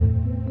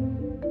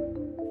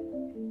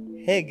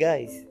Hey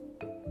guys,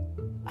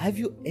 have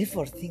you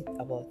ever think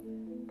about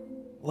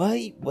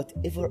why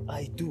whatever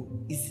I do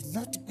is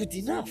not good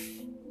enough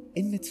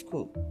in mid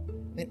school?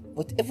 I mean,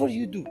 whatever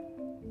you do,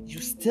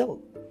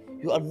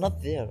 you are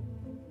not there.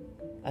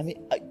 I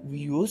mean, we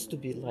used to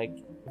be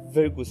like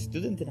very good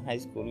student in high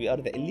school. We are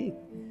the elite,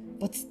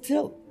 but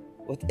still,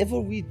 whatever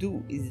we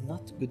do is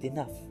not good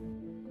enough.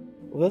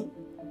 Well,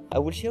 I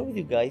will share with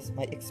you guys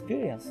my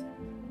experience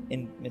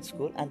in mid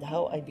school and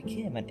how I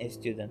became an A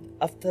student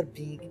after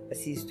being a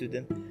C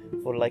student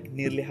for like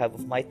nearly half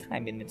of my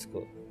time in mid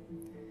school.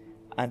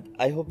 And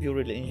I hope you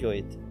really enjoy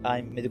it.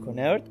 I'm Medical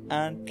Nerd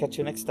and catch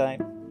you next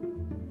time.